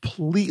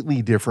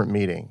completely different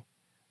meeting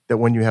than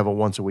when you have a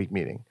once a week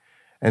meeting.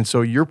 And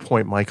so your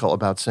point, Michael,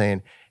 about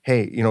saying,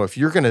 hey, if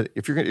you're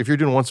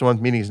doing once a month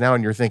meetings now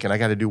and you're thinking I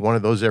got to do one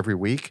of those every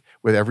week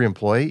with every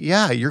employee,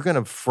 yeah, you're going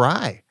to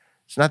fry.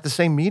 It's not the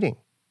same meeting.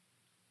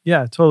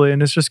 Yeah, totally.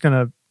 And it's just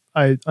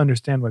I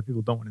understand why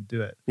people don't want to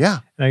do it. Yeah.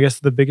 And I guess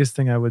the biggest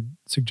thing I would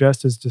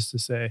suggest is just to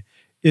say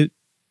it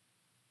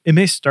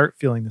may start by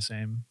feeling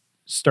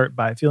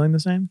the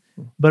same,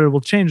 but it will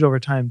change over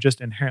time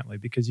just inherently,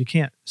 because you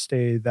can't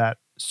stay that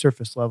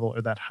surface level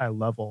or that high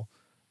level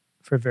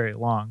for very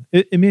long.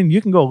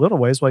 You can go a little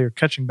ways while you're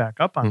catching back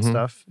up on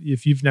stuff.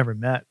 If you've never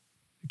met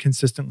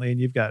consistently and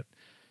you've got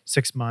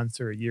 6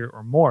 months or a year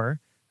or more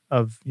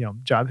of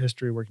job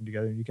history working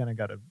together, you kind of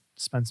got to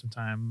spend some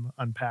time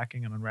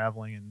unpacking and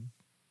unraveling and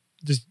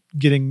just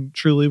getting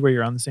truly where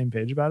you're on the same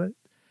page about it.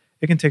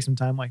 It can take some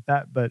time like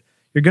that, but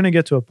you're going to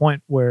get to a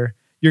point where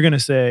you're going to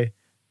say,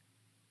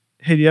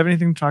 hey, do you have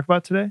anything to talk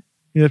about today?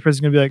 The other person's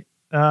going to be like,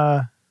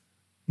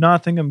 no, I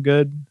think I'm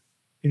good.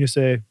 And you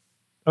say,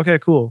 okay,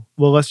 cool.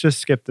 Well, let's just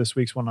skip this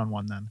week's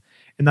one-on-one then.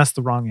 And that's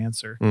the wrong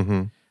answer,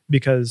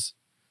 because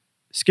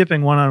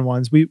skipping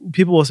one-on-ones,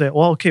 people will say,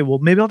 well, okay, well,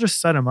 maybe I'll just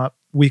set them up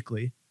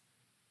weekly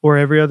or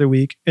every other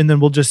week, and then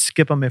we'll just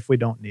skip them if we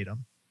don't need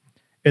them.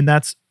 And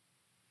that's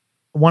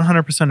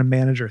 100% a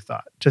manager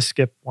thought, to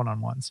skip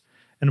one-on-ones.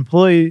 An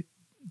employee,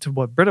 to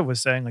what Britta was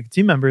saying, like a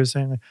team member is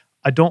saying, like,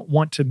 I don't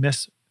want to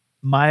miss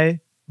my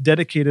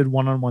dedicated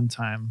one-on-one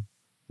time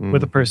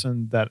with a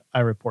person that I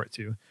report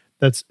to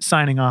that's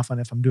signing off on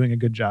if I'm doing a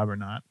good job or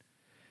not.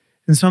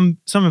 And some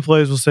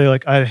employees will say,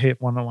 like, I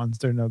hate one-on-ones.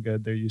 They're no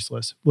good. They're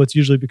useless. Well, it's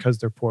usually because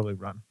they're poorly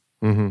run.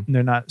 And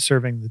they're not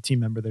serving the team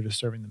member. They're just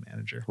serving the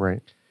manager.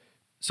 Right.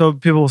 So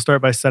people will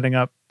start by setting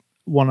up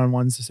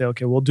one-on-ones to say,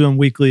 okay, we'll do them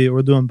weekly or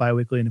we'll do them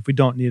bi-weekly. And if we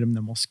don't need them,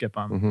 then we'll skip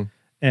them.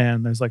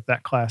 And there's like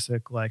that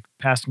classic, like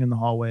passing in the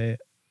hallway.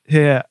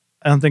 Hey,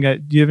 do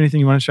you have anything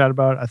you want to chat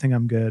about? I think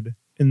I'm good.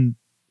 And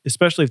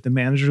especially if the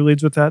manager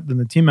leads with that, then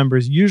the team member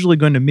is usually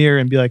going to mirror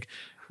and be like,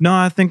 no,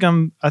 I think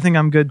I'm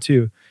good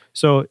too.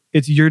 So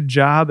it's your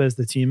job as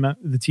the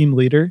team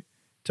leader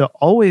to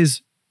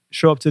always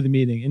show up to the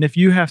meeting. And if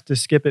you have to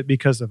skip it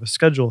because of a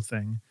schedule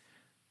thing,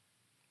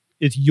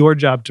 it's your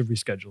job to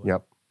reschedule it.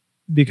 Yep.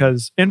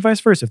 Because, and vice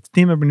versa, if the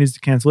team member needs to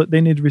cancel it,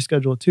 they need to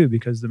reschedule it too,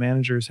 because the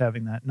manager is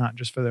having that not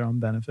just for their own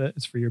benefit,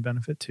 it's for your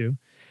benefit too.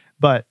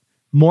 But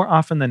more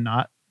often than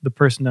not, the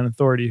person in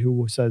authority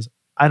who says,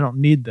 I don't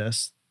need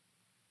this,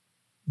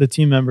 the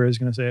team member is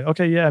going to say,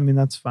 okay, yeah,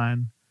 that's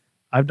fine.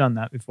 I've done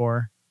that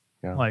before.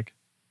 Yeah. Like,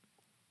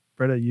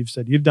 Britta, you've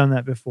said you've done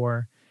that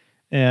before.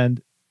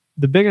 And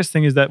the biggest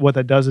thing is that what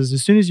that does is,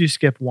 as soon as you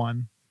skip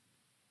one,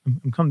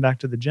 I'm coming back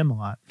to the gym a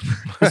lot.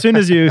 As soon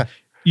as you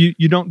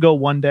don't go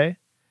one day,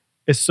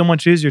 it's so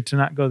much easier to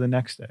not go the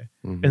next day.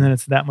 And then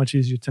it's that much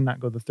easier to not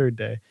go the third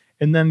day.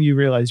 And then you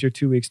realize you're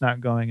 2 weeks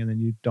not going, and then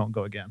you don't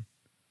go again.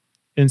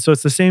 And so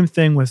it's the same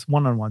thing with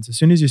one-on-ones. As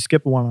soon as you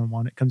skip a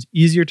one-on-one, it becomes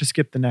easier to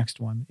skip the next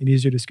one and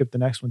easier to skip the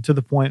next one, to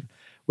the point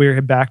where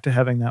you're back to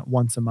having that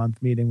once a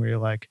month meeting where you're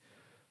like,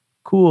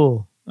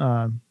 cool,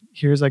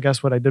 here's, I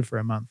guess, what I did for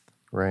a month.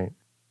 Right.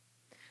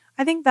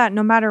 I think that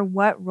no matter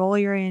what role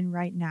you're in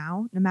right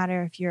now, no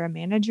matter if you're a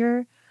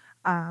manager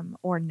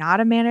or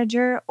not a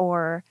manager,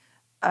 or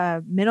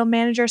a middle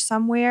manager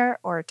somewhere,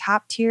 or a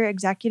top tier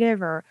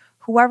executive, or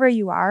whoever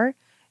you are,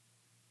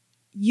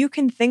 you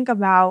can think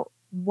about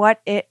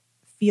what it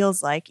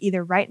feels like,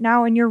 either right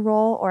now in your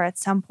role or at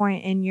some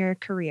point in your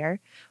career,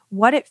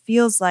 what it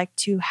feels like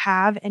to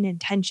have an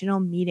intentional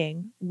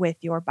meeting with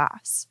your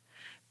boss.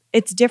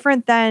 It's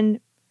different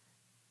than,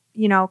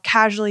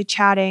 casually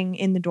chatting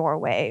in the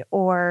doorway,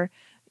 or,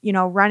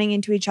 running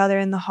into each other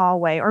in the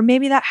hallway, or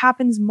maybe that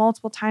happens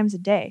multiple times a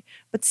day,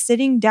 but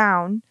sitting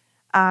down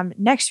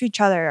next to each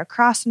other,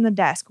 across from the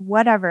desk,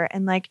 whatever,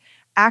 and like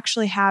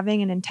actually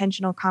having an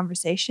intentional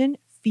conversation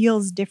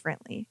feels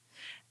differently.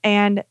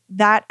 And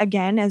that,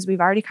 again, as we've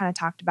already kind of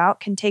talked about,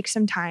 can take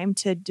some time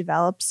to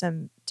develop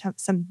some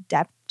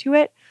depth to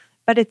it.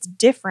 But it's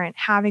different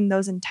having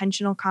those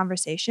intentional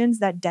conversations,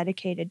 that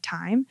dedicated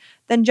time,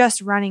 than just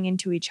running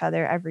into each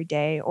other every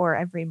day or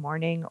every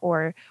morning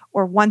or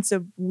once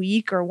a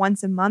week or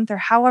once a month, or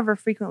however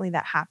frequently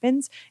that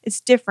happens. It's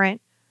different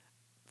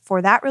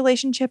for that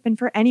relationship and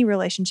for any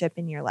relationship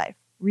in your life,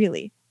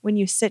 really, when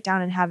you sit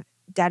down and have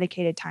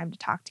dedicated time to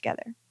talk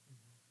together.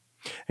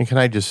 And can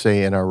I just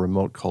say, in our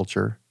remote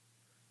culture,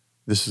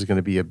 this is going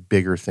to be a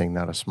bigger thing,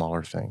 not a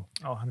smaller thing.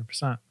 Oh,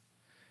 100%.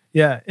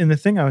 Yeah. And the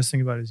thing I was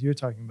thinking about, as you were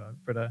talking about,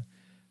 Britta,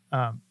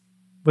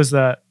 was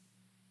that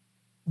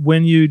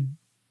when you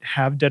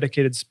have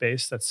dedicated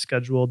space that's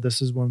scheduled,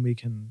 this is when we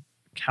can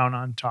count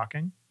on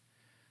talking.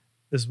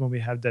 This is when we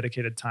have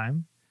dedicated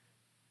time.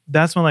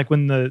 That's when, like,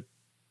 when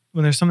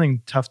there's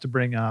something tough to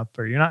bring up,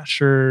 or you're not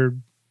sure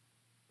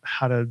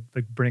how to,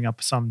 like, bring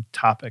up some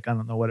topic. I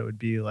don't know what it would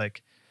be.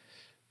 Like,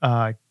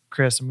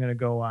 Chris, I'm going to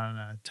go on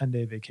a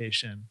 10-day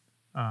vacation.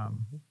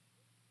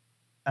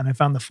 And I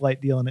found the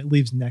flight deal and it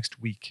leaves next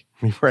week.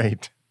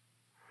 Right.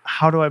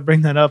 How do I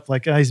bring that up?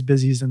 Like, he's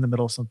busy, he's in the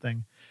middle of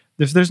something.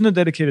 If there's no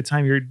dedicated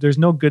time, there's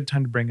no good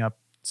time to bring up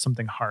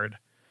something hard,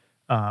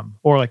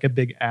 or like a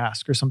big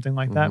ask or something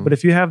like that. But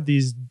if you have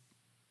these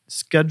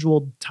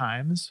scheduled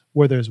times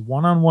where there's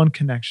one-on-one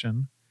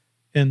connection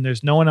and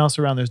there's no one else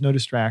around, there's no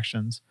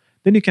distractions,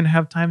 then you can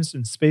have times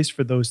and space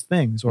for those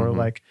things, or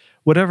like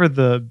whatever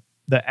the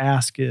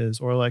ask is,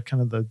 or like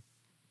kind of the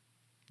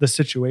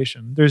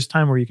situation. There's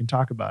time where you can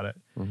talk about it.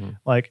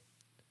 Like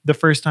the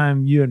first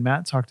time you and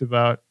Matt talked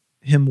about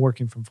him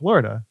working from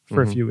Florida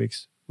for a few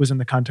weeks was in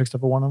the context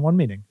of a one-on-one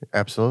meeting.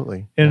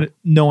 Absolutely. And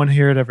no one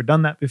here had ever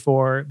done that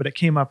before, but it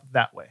came up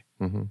that way.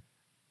 And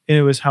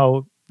it was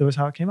how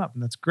it came up,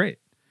 and that's great.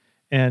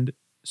 And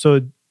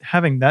so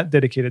having that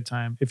dedicated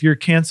time, if you're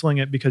canceling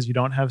it because you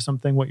don't have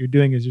something, what you're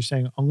doing is you're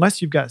saying,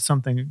 unless you've got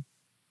something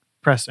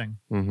pressing,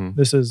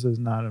 this is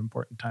not an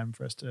important time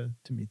for us to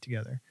meet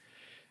together.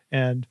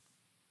 And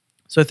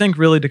so I think,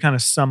 really, to kind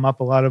of sum up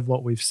a lot of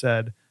what we've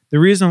said, the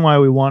reason why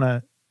we want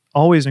to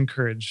always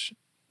encourage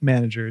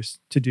managers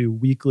to do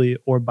weekly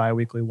or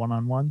biweekly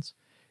one-on-ones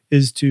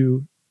is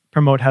to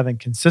promote having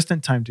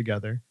consistent time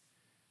together,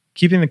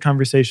 keeping the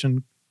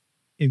conversation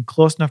in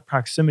close enough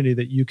proximity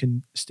that you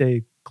can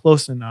stay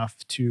close enough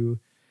to,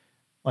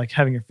 like,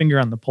 having your finger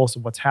on the pulse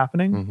of what's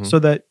happening, so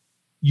that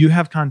you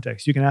have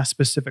context. You can ask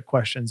specific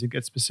questions, you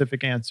get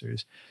specific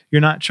answers.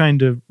 You're not trying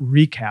to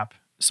recap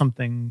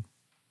something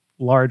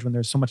large when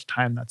there's so much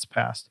time that's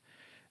passed.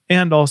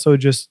 And also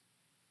just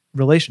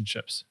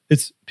relationships.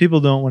 It's,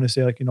 people don't want to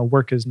say, like,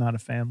 work is not a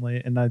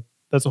family, and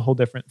that's a whole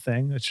different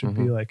thing. It should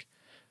be like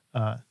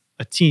a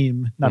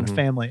team, not a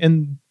family.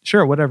 And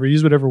sure, whatever,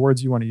 use whatever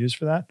words you want to use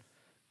for that,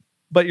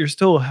 but you're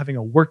still having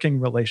a working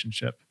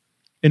relationship.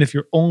 And if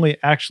you're only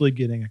actually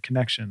getting a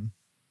connection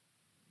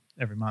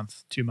every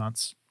month, 2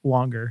 months,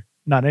 longer,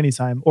 not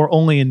anytime, or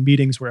only in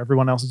meetings where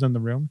everyone else is in the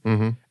room,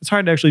 it's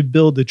hard to actually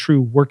build a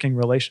true working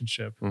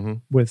relationship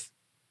with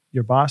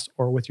your boss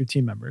or with your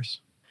team members.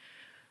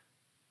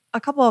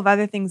 A couple of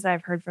other things that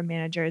I've heard from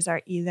managers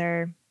are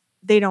either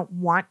they don't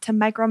want to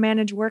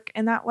micromanage work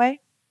in that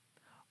way,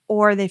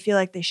 or they feel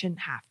like they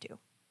shouldn't have to.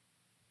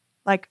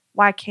 Like,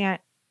 why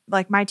can't,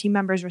 like, my team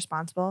member is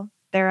responsible.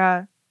 They're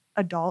a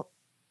adult.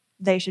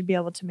 They should be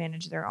able to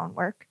manage their own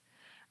work.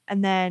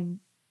 And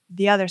then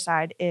the other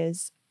side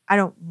is, I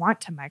don't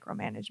want to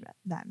micromanage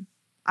them.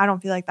 I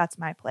don't feel like that's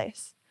my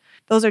place.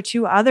 Those are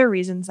two other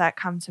reasons that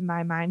come to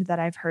my mind that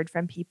I've heard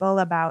from people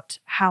about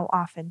how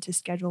often to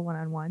schedule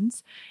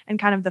one-on-ones and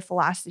kind of the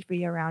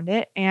philosophy around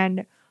it.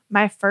 And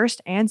my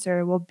first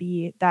answer will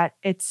be that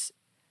it's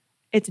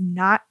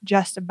not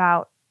just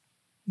about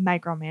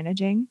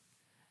micromanaging.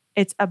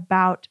 It's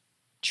about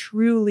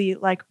truly,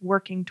 like,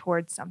 working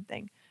towards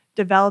something,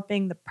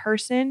 developing the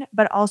person,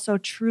 but also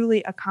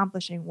truly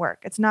accomplishing work.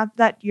 It's not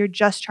that you're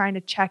just trying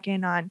to check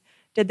in on,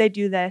 did they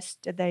do this?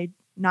 Did they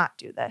not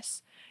do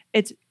this?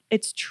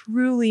 It's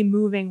truly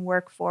moving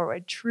work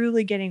forward,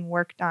 truly getting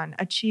work done,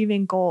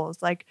 achieving goals,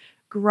 like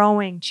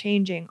growing,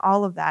 changing,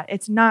 all of that.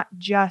 It's not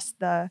just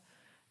the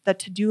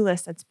to-do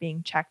list that's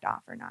being checked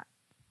off or not.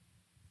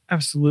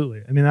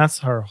 Absolutely. I mean,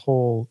 that's our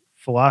whole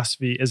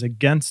philosophy, is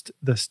against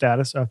the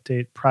status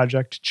update,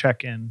 project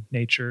check-in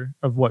nature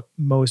of what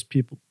most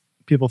people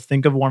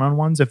think of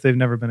one-on-ones if they've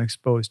never been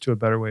exposed to a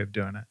better way of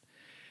doing it.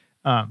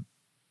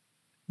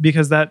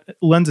 Because that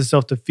lends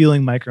itself to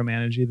feeling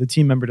micromanaging. The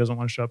team member doesn't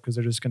want to show up because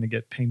they're just going to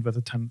get pinged with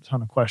a ton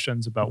of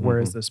questions about where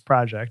is this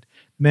project.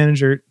 The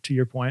manager, to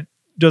your point,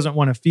 doesn't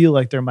want to feel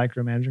like they're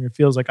micromanaging, or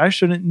feels like I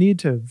shouldn't need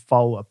to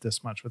follow up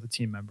this much with a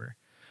team member.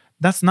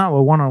 That's not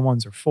what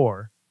one-on-ones are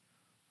for.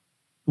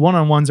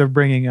 One-on-ones are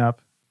bringing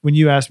up, when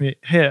you ask me,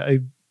 hey,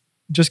 I'm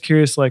just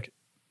curious, like,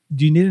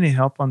 do you need any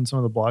help on some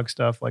of the blog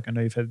stuff? Like, I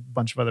know you've had a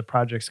bunch of other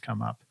projects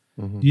come up.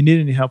 Do you need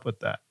any help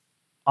with that?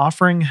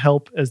 Offering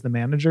help as the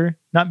manager,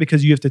 not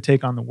because you have to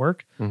take on the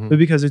work, but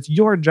because it's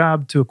your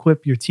job to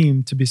equip your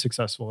team to be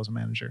successful as a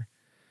manager.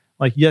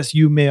 Like, yes,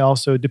 you may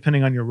also,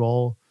 depending on your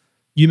role,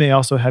 you may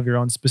also have your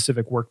own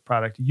specific work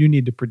product you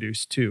need to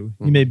produce too.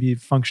 You may be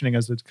functioning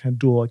as a kind of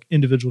dual, like,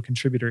 individual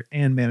contributor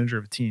and manager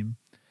of a team.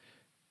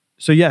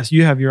 So yes,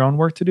 you have your own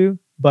work to do,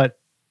 but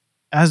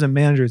as a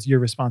manager, it's your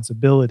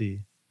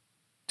responsibility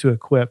to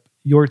equip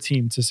your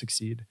team to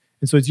succeed.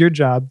 And so it's your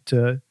job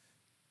to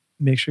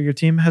make sure your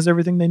team has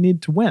everything they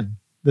need to win,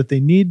 that they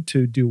need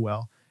to do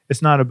well.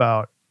 It's not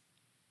about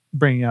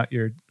bringing out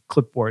your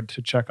clipboard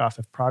to check off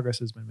if progress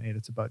has been made.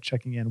 It's about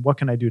checking in. What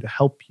can I do to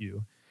help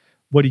you?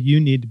 What do you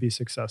need to be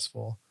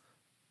successful?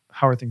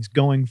 How are things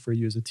going for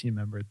you as a team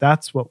member?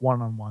 That's what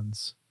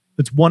one-on-ones,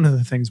 it's one of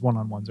the things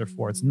one-on-ones are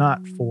for. It's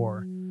not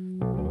for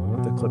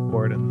the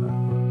clipboard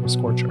and the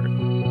score chart.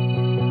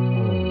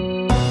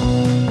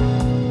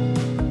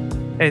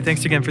 Hey,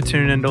 thanks again for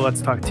tuning in to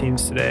Let's Talk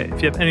Teams today.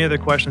 If you have any other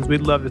questions,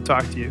 we'd love to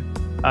talk to you.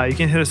 You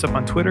can hit us up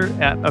on Twitter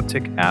at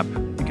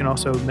UptickApp. You can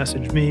also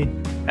message me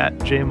at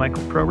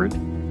jmichaelprobert,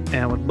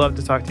 and would love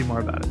to talk to you more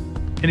about it.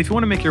 And if you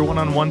want to make your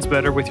one-on-ones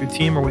better with your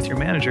team or with your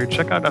manager,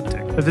 check out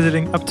Uptick by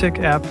visiting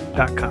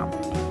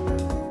uptickapp.com.